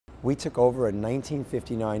We took over a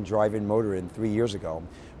 1959 drive-in motor inn 3 years ago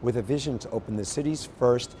with a vision to open the city's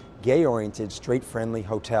first gay-oriented, straight-friendly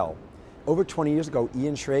hotel. Over 20 years ago,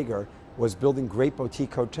 Ian Schrager was building great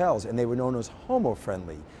boutique hotels, and they were known as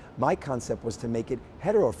homo-friendly. My concept was to make it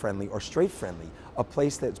hetero-friendly or straight-friendly, a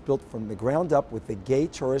place that's built from the ground up with the gay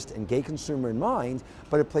tourist and gay consumer in mind,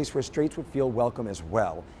 but a place where straights would feel welcome as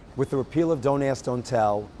well. With the repeal of Don't Ask, Don't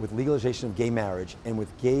Tell, with legalization of gay marriage, and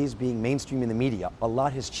with gays being mainstream in the media, a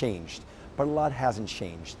lot has changed, but a lot hasn't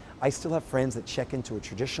changed. I still have friends that check into a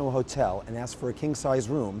traditional hotel and ask for a king-size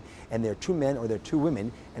room, and they're 2 men or they're 2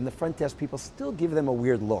 women, and the front desk people still give them a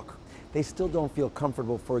weird look. They still don't feel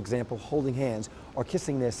comfortable, for example, holding hands or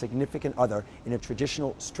kissing their significant other in a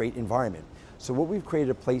traditional straight environment. So what we've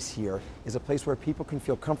created a place here is a place where people can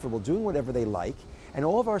feel comfortable doing whatever they like, and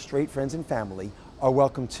all of our straight friends and family are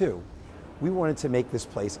welcome too. We wanted to make this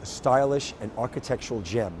place a stylish and architectural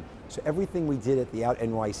gem, so everything we did at the Out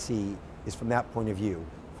NYC is from that point of view.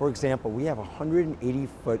 For example, we have a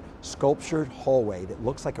 180-foot sculptured hallway that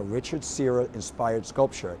looks like a Richard Serra-inspired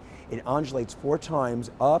sculpture. It undulates 4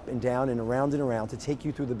 times up and down and around to take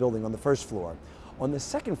you through the building on the first floor. On the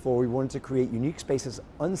second floor, we wanted to create unique spaces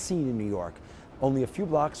unseen in New York. Only a few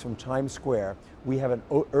blocks from Times Square, we have an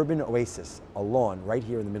urban oasis, a lawn right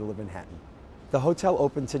here in the middle of Manhattan. The hotel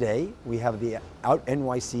opened today. We have the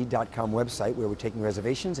outnyc.com website where we're taking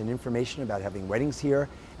reservations and information about having weddings here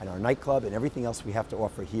and our nightclub and everything else we have to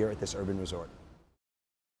offer here at this urban resort.